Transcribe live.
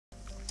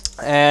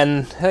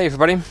And hey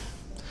everybody,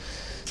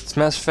 it's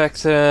Mass Effect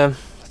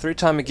 3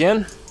 time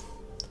again,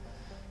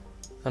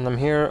 and I'm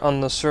here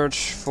on the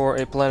search for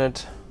a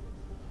planet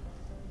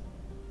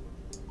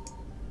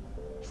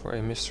for a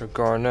Mr.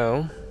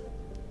 Garneau.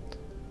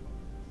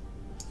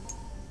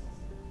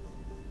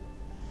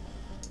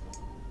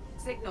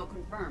 Signal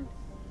confirmed.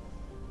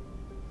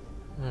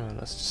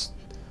 Let's just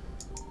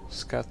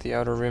scout the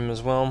outer rim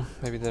as well.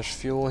 Maybe there's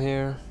fuel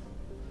here.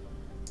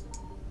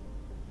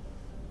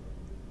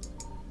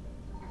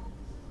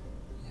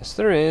 Yes,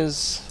 there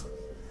is.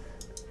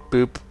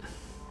 Boop.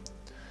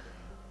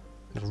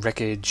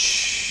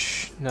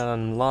 Wreckage. Not a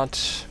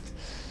lot.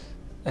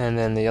 And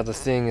then the other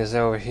thing is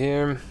over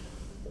here.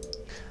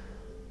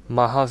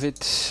 Mojave.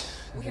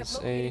 Is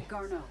a.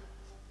 Garneau.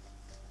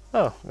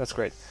 Oh, that's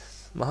great.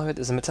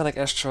 Mojave is a metallic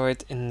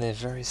asteroid in the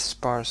very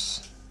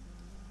sparse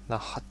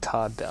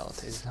Nahata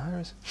belt. Is it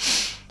ours?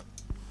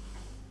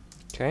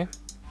 Okay.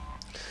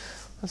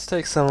 Let's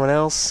take someone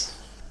else.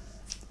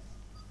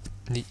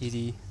 The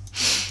ED.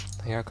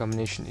 The air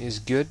combination is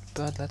good,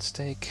 but let's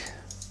take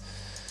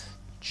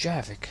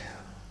Javik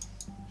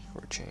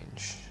for a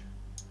change.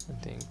 I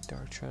think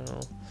Dark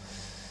Channel.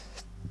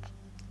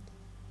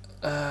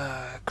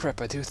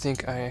 Crap, I do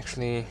think I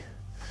actually...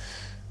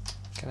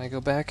 Can I go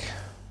back?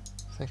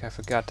 I think I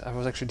forgot. I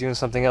was actually doing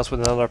something else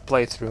with another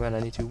playthrough and I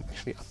need to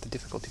actually up the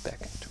difficulty back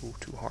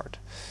too hard.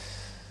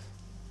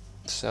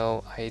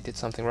 So I did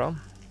something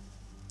wrong.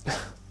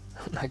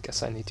 I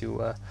guess I need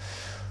to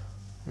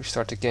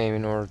restart the game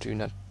in order to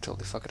not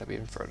totally fuck it up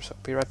even further. So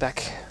be right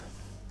back.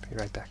 Be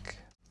right back.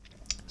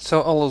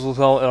 So all is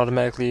well, it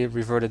automatically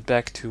reverted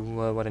back to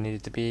what I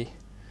needed to be.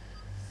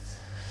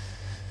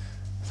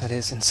 That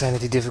is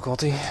insanity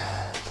difficulty.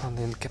 And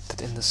then kept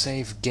it in the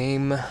save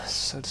game,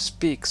 so to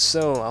speak.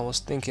 So I was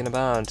thinking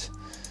about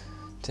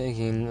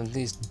taking at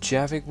least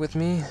Javik with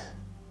me.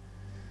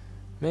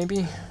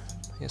 Maybe.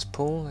 Yes,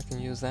 pull. I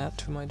can use that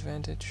to my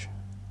advantage.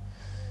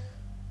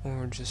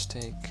 Or just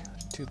take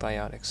 2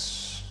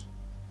 biotics.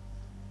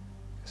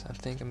 Because I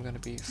think I'm gonna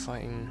be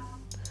fighting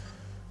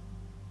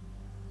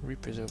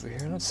Reapers over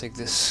here. Let's take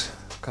this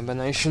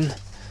combination.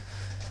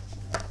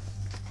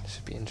 This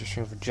should be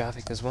interesting for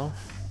Javik as well.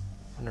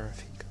 Wonder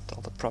if he got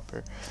all the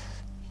proper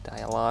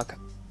dialogue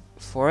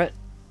for it.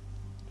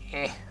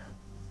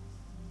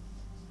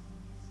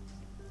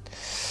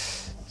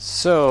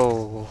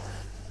 So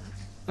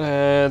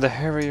the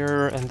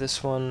Harrier and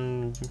this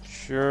one,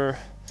 sure.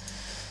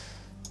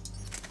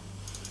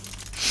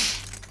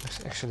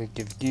 Let's actually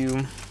give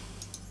you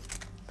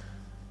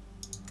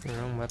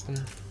your own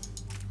weapon.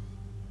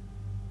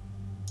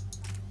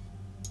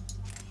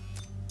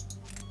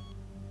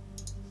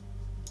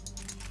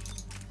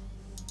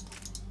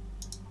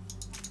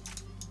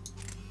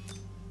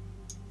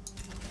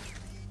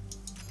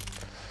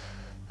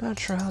 Not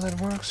sure how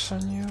that works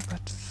on you,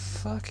 but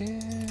fuck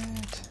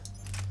it.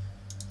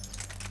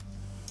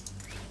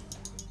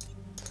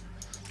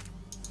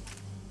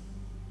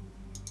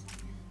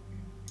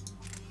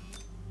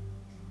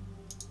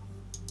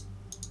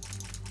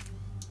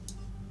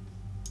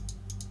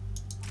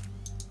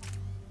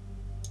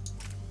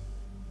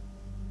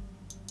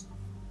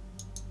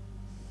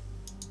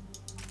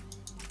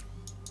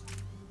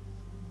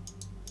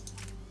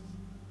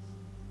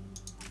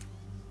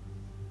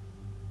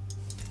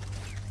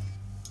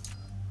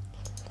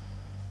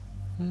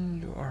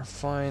 You are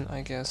fine,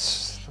 I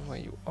guess, the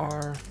way you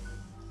are.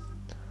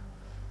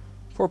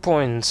 4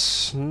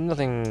 points,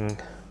 nothing.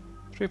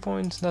 3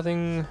 points,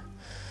 nothing.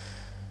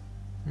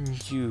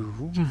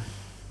 You.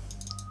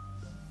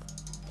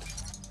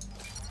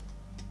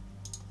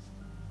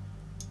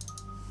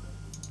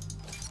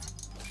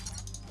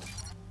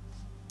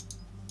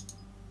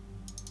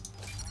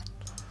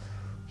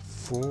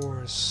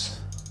 Force.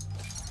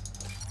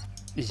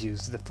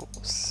 Use the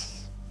force.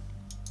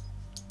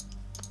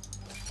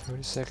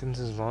 30 seconds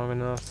is long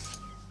enough.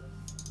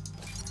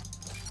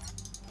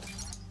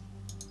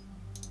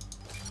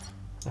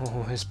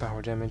 Oh, his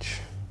power damage.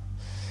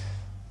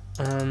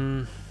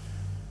 That's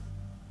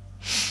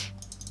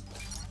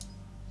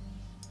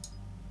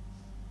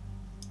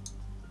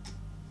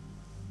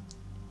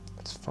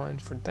fine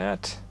for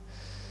that.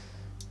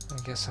 I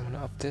guess I'm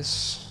gonna up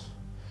this.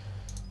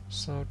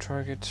 Slow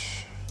target.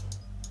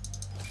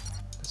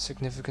 That's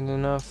significant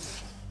enough.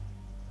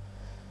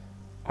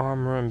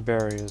 Armor and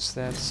barriers,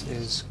 that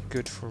is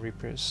good for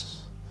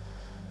Reapers.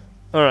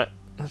 Alright,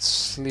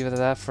 let's leave it at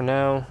that for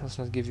now. Let's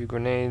not give you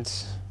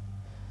grenades.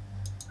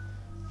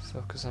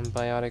 Focus on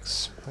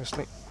biotics,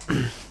 mostly.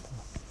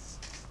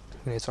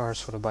 Grenades are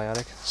sort of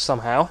biotic,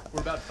 somehow.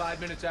 We're about 5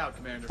 minutes out,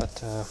 Commander.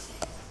 But,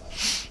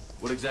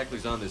 what exactly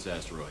is on this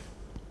asteroid?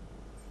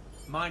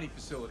 Mining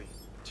facility.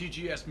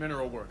 TGS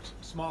Mineral Works.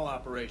 Small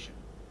operation.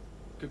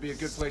 Could be a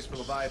good place for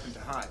Leviathan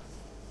to hide.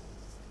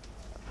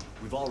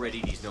 We've all read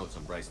Edie's notes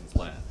on Bryson's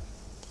lab.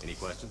 Any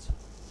questions?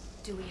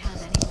 Do we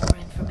have any more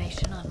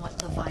information on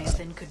what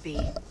Leviathan could be?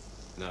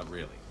 Not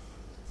really.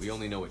 We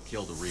only know it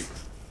killed a Reaper.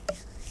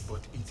 But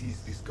it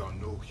is this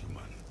Garneau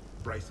human,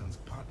 Bryson's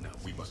partner,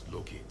 we must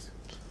locate.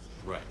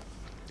 Right.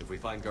 If we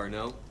find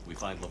Garneau, we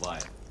find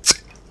Leviathan.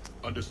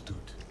 Understood.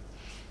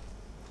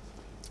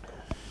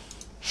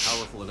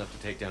 Powerful enough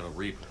to take down a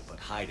Reaper, but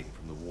hiding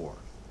from the war.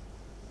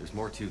 There's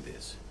more to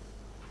this.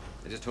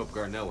 I just hope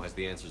Garneau has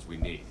the answers we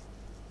need.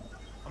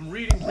 I'm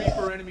reading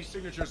Reaper enemy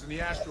signatures in the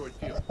asteroid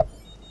field.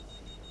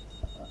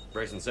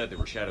 Bryson said they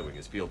were shadowing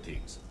his field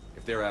teams.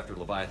 If they're after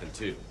Leviathan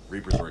too,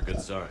 Reapers are a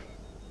good sign.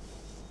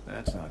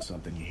 That's not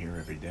something you hear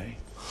every day.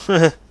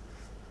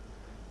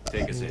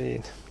 Take us in.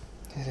 Indeed.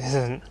 It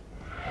isn't.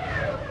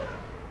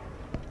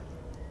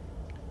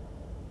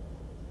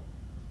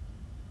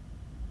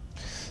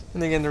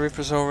 And again, the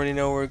Reapers already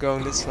know we're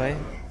going this way.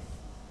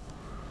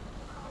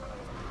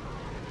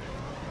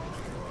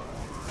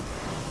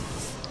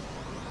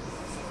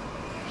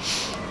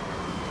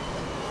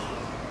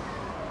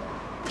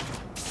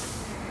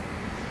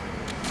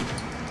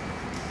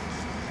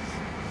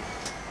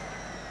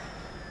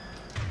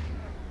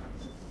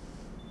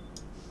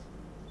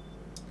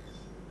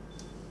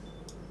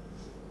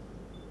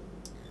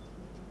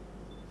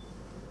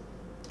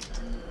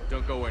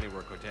 Don't go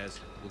anywhere, Cortez.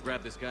 We'll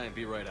grab this guy and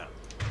be right out.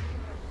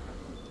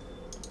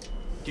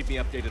 Keep me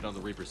updated on the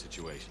Reaper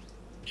situation.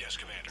 Yes,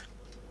 Commander.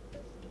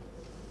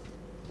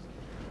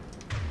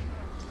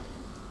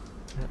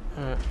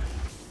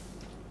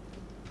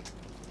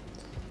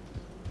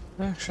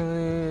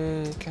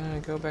 Actually, can I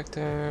go back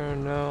there?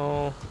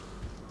 No.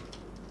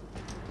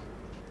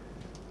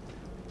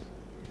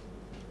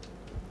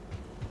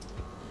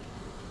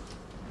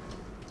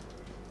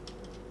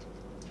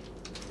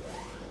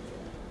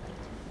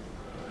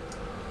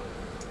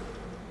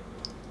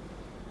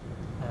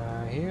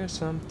 I hear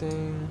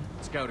something.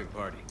 Scouting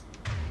party.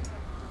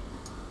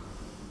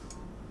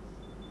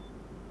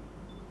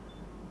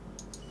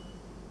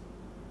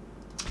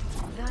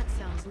 That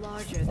sounds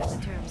larger than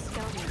the term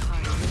scouting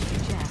party would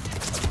suggest.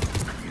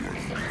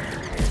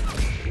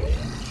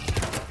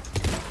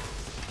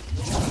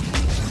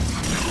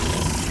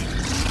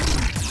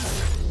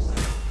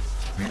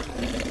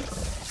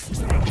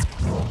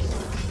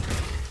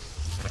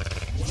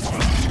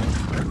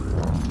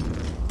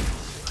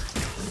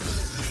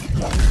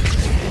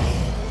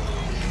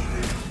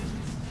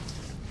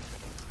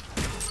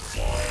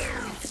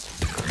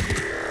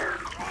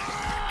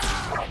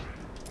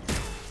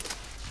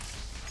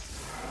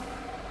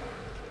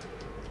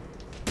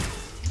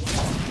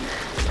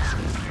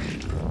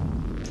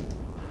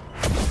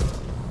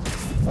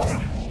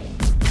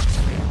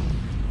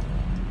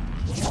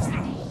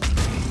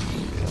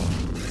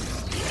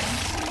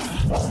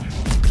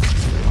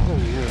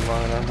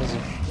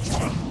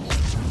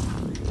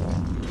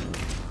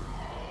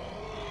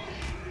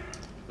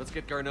 Let's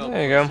get Garneau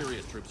There you before go.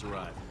 serious troops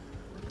arrive.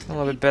 A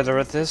little bit better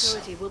at this.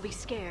 Trilogy will be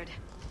scared.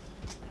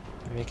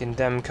 Making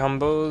them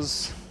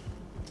combos.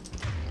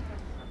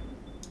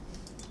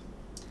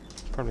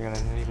 Probably gonna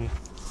even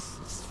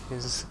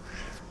use.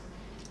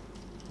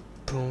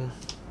 Boom.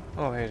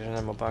 Oh, hey, there's an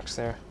ammo box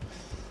there.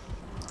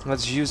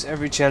 Let's use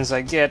every chance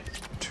I get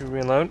to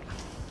reload.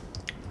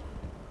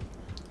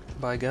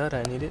 By God,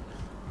 I need it.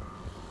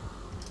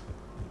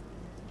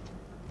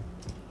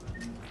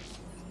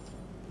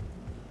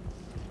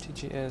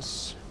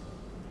 TGS.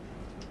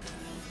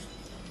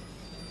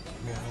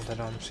 Yeah, hold that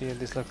on. See,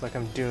 this looks like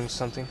I'm doing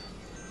something.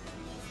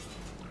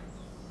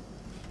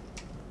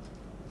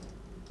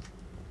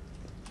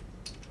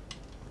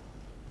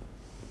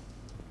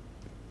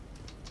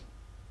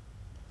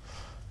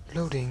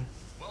 Loading.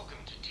 Welcome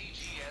to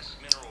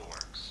TGS Mineral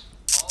Works.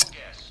 All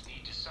guests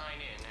need to sign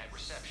in at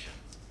reception.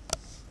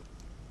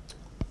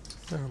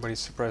 Everybody's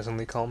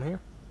surprisingly calm here.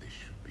 They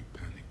should be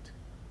panicked.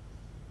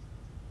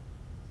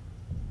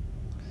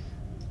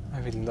 I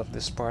really love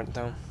this part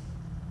though.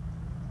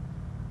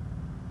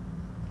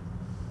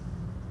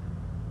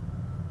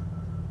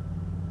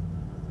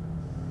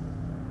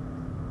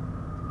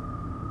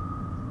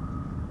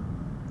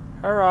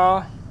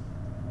 Hurrah!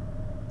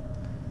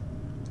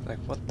 Like,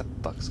 what the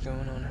fuck's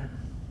going on here?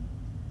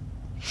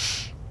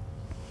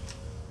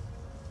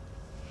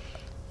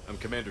 I'm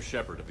Commander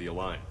Shepard of the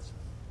Alliance.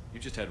 You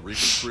just had Reaper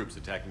troops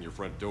attacking your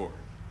front door.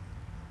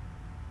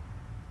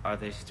 Are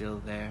they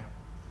still there?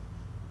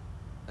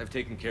 I've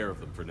taken care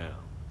of them for now.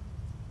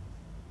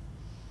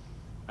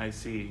 I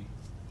see.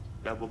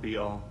 That will be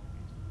all.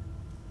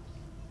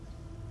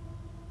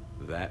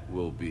 That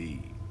will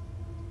be...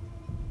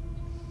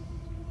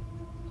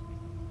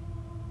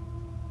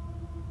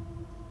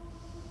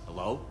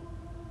 Hello?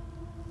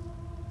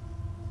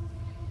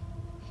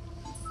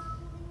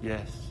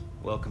 Yes.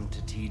 Welcome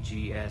to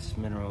TGS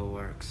Mineral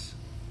Works.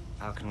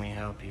 How can we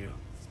help you?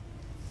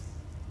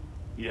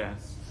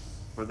 Yes.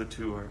 For the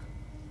tour.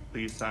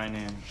 Please sign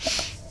in.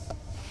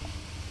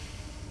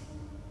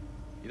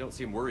 You don't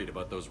seem worried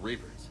about those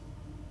Reapers.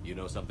 You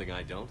know something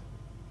I don't?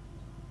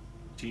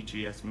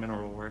 TGS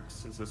Mineral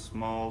Works is a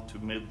small to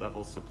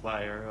mid-level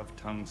supplier of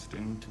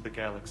tungsten to the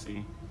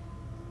galaxy.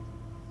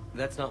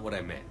 That's not what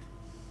I meant.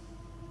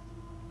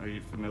 Are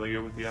you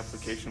familiar with the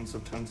applications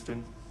of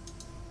tungsten?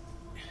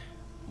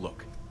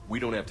 Look, we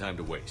don't have time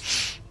to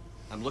waste.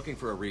 I'm looking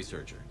for a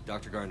researcher,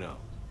 Dr. Garneau.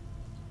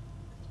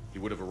 He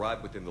would have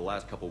arrived within the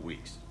last couple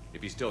weeks.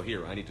 If he's still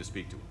here, I need to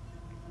speak to him.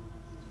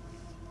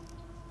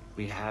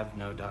 We have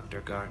no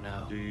Dr.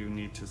 Garneau. Do you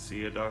need to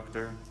see a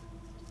doctor?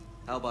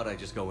 How about I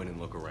just go in and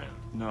look around?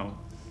 No.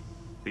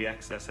 The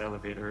access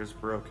elevator is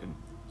broken.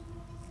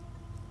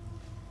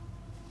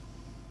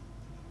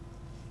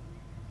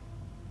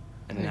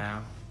 And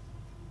now,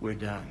 we're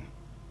done.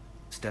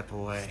 Step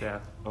away.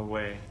 Step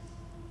away.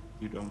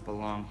 You don't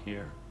belong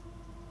here.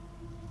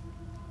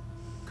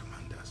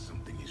 Commander,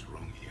 something is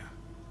wrong here.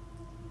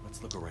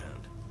 Let's look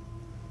around.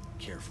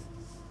 Careful.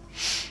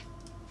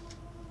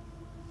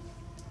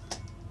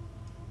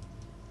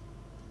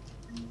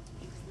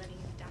 He was living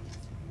in the dumps.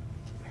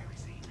 Where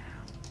is he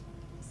now?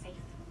 Safe,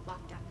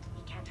 locked up.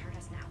 He can't hurt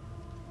us now.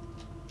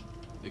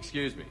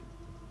 Excuse me.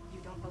 You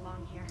don't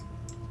belong here.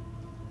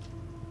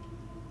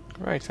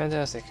 Right,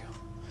 fantastic.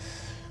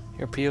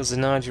 Your appeals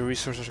denied, your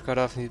resources are cut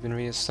off, and you've been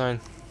reassigned.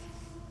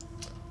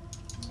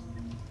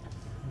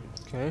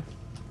 Okay.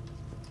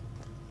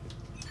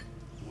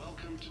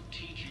 Welcome to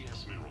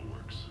TGS Mineral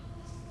Works.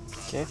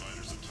 Okay.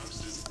 Providers of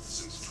tungsten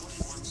since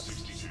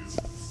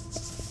 2162.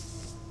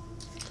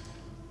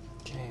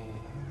 Okay.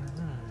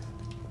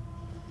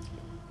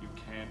 You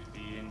can't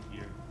be in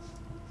here.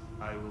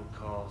 I will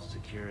call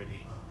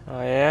security.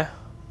 Oh yeah?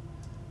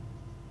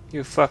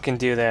 You fucking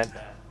do that.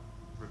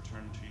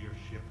 Return to your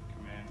ship,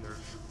 Commander.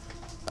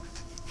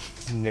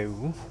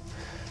 No.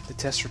 The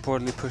test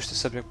reportedly pushed the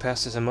subject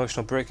past his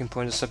emotional breaking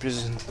point. The subject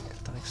is in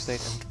catatonic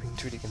state and being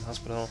treated in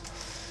hospital.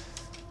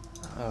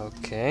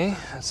 Okay,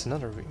 that's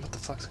another what the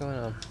fuck's going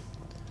on?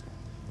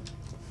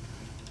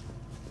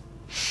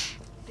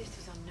 This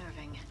is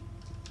unnerving.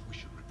 We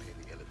should repair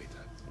the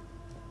elevator.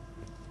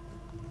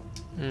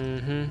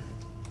 Mm-hmm.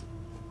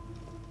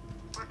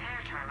 Repair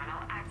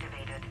terminal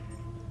activated.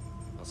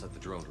 I'll set the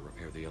drone to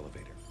repair the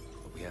elevator,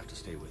 but we have to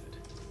stay with it.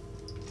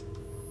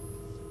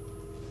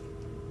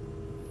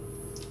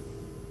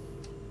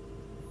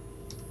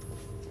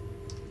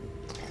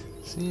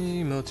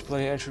 See,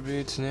 multiplayer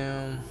attributes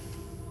now.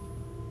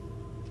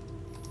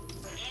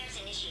 Repairs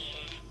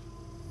initiated.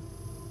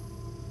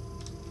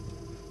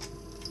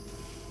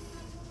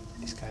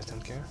 These guys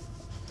don't care.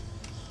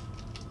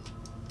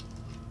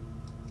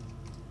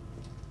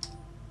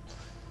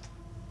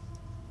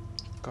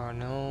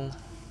 Garneau.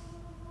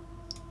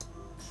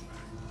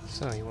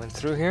 So you went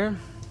through here.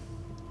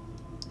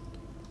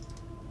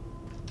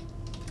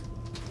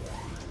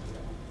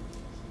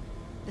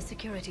 The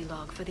security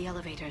log for the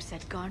elevator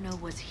said Garneau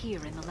was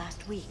here in the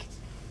last week.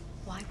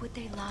 Why would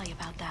they lie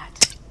about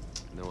that?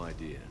 No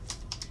idea.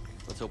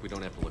 Let's hope we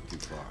don't have to look too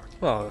far.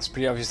 Well, it's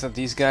pretty obvious that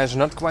these guys are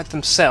not quite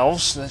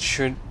themselves. That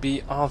should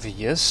be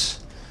obvious.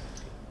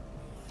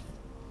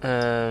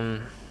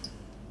 Okay.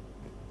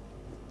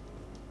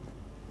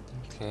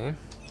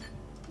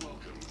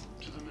 Welcome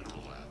to the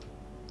Mineral Lab.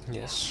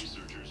 Yes.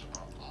 Researchers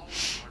are all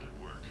hard at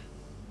work.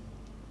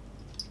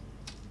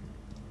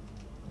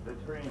 The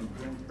train's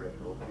wind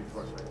threshold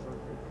before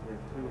psychosis is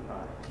too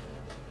high.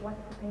 What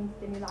if the pain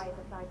stimuli is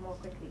applied more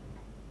quickly?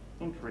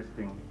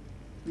 Interesting.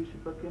 We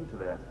should look into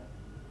that.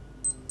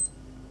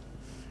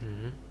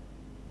 Mm-hmm.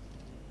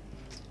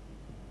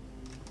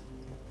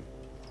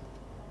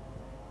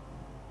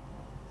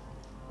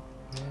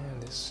 Yeah,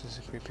 this is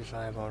a creepy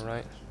vibe,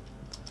 alright.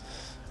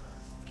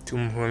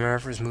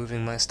 Whomever is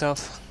moving my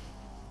stuff.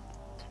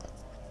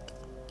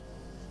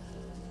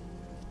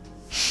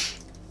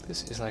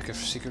 This is like a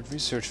secret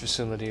research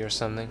facility or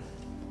something.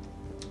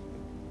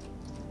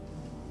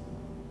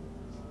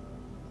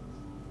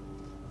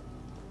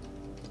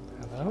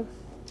 Hello?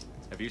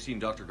 Have you seen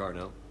Dr.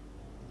 Garneau?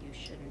 You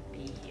shouldn't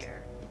be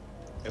here.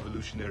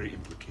 Evolutionary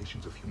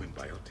implications of human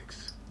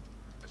biotics.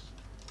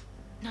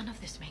 None of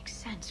this makes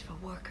sense for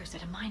workers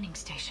at a mining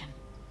station.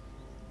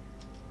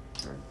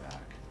 Turn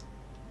back.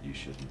 You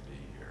shouldn't be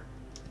here.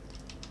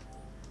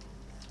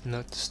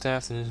 Not the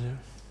staff, then, is it?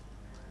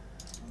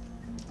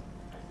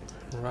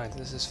 Right,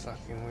 this is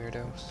fucking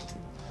weirdos.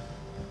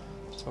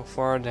 So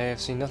far, they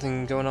have seen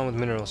nothing going on with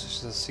minerals.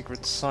 It's just a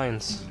secret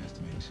science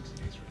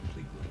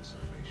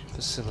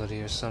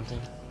facility or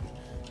something.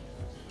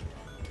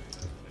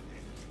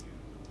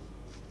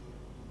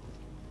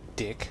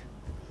 Dick.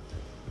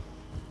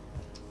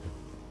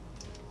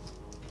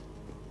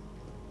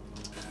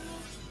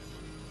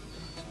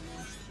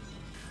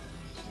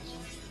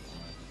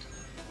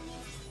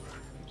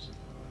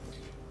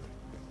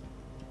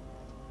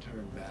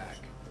 Turn back.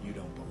 You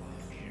don't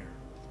belong here.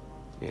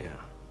 Yeah.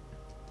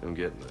 I'm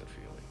getting that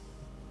feeling.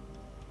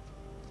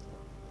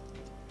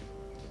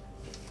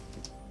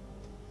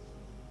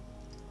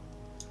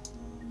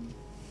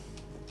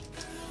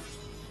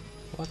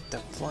 What the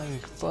flying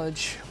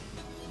fudge?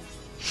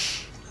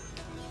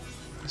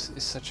 This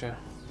is such a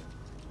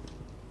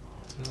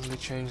lovely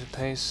change of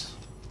pace.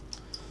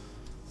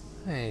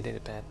 Hey, did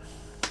it bad.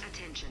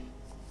 Attention.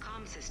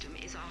 Comm system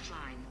is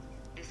offline.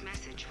 This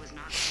message was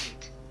not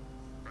sent.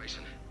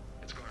 Bryson,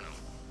 it's Garneau.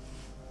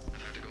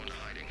 I've had to go into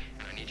hiding,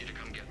 and I need you to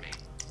come get me.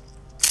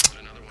 Found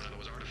another one of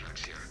those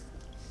artifacts here.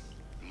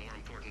 More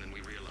important than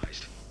we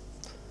realized.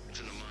 It's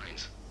in the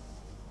mines.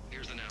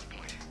 Here's the nav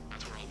point.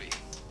 That's where I'll be.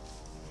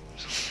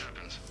 If something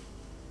happens,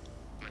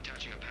 I'm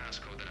attaching a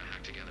passcode that I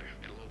hacked together.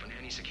 It'll open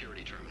any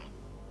security terminal.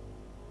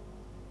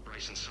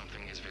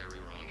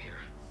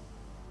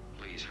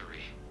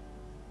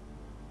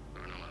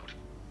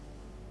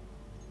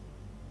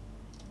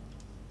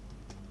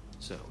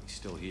 So, he's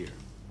still here.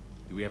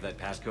 Do we have that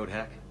passcode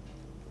hack?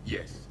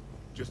 Yes.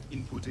 Just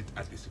input it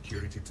at the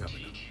security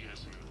terminal.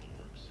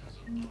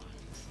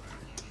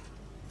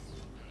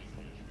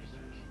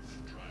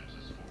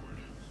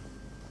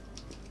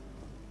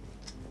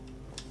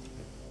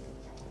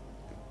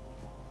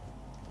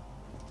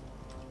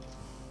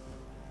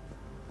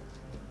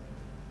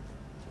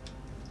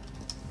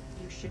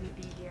 You shouldn't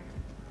be here.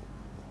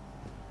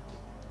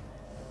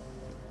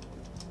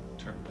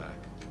 Turn back,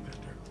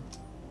 Commander.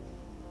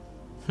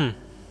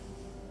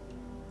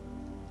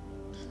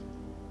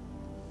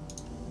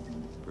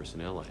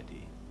 Personnel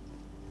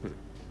ID.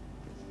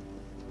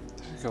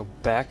 Go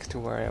back to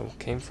where I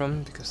came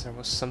from because there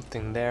was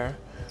something there.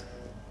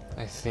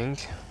 I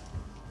think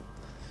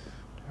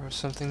there was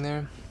something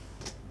there.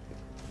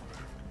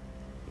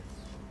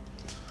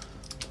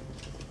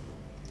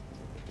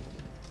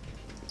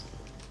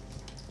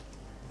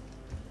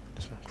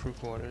 There's no crew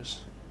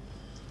quarters.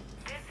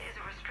 This is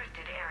a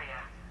restricted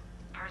area.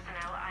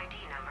 Personnel ID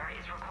number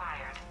is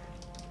required.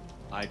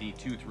 ID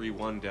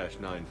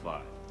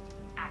 231-95.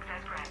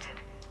 Access granted.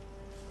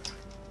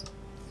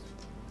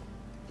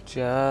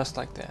 Just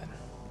like that.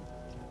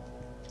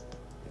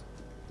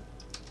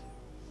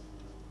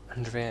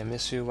 Andre, I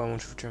miss you. Why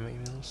won't you return my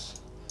emails?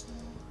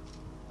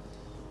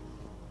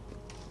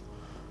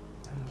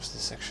 When was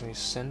this actually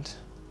sent?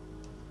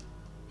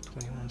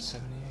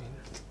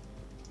 2178.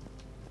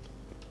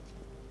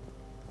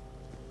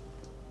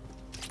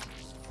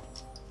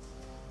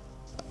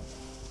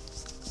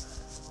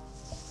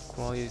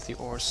 Quality of the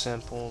ore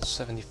sample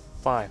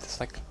 75. That's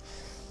like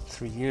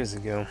 3 years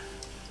ago.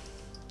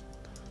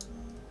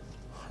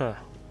 Huh.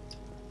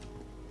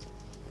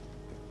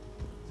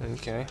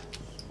 Okay.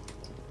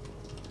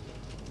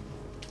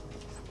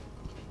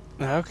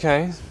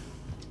 Okay.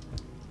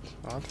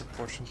 Odd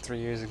report from 3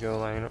 years ago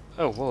lying.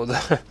 Oh, whoa.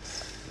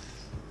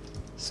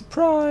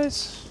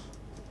 Surprise!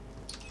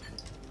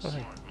 Okay.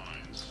 Smart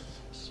minds,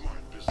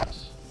 smart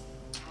business.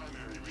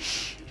 Primary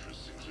research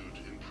interests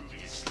include improving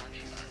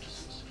extraction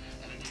practices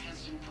and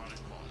enhancing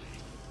product quality.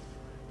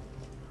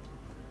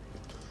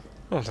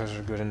 Well, those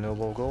are good and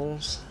noble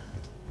goals.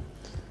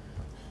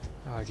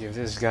 I'll give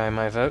this guy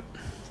my vote.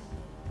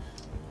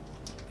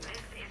 This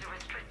is a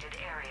restricted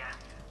area.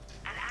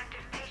 An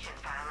active patient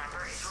file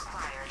number is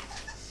required.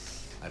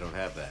 I don't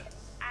have that.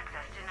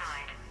 Access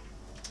denied.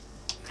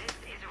 This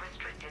is a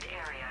restricted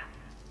area.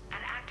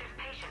 An active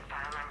patient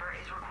file number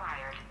is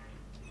required.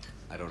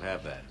 I don't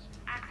have that.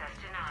 Access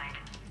denied.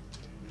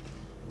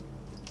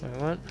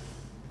 Wait, what?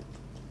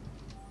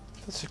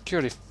 The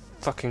security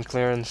fucking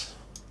clearance.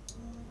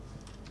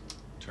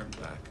 Turn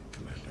back,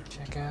 Commander.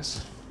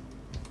 Jackass.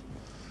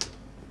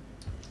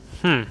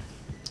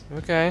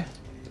 Okay.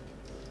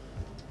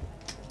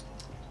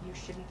 You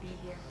shouldn't be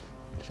here.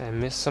 Did I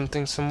miss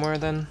something somewhere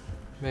then?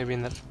 Maybe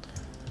in that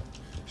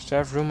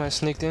staff room I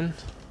sneaked in?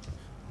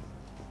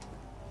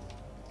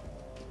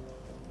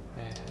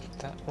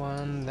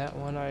 That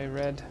one I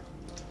read.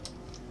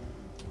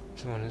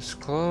 This one is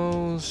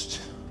closed.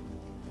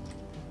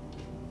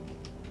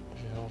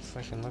 You're all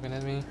fucking looking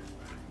at me.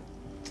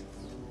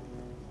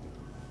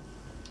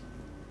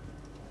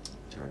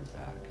 Turn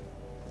back.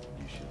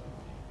 You shouldn't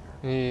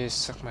be here. You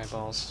suck my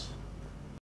balls.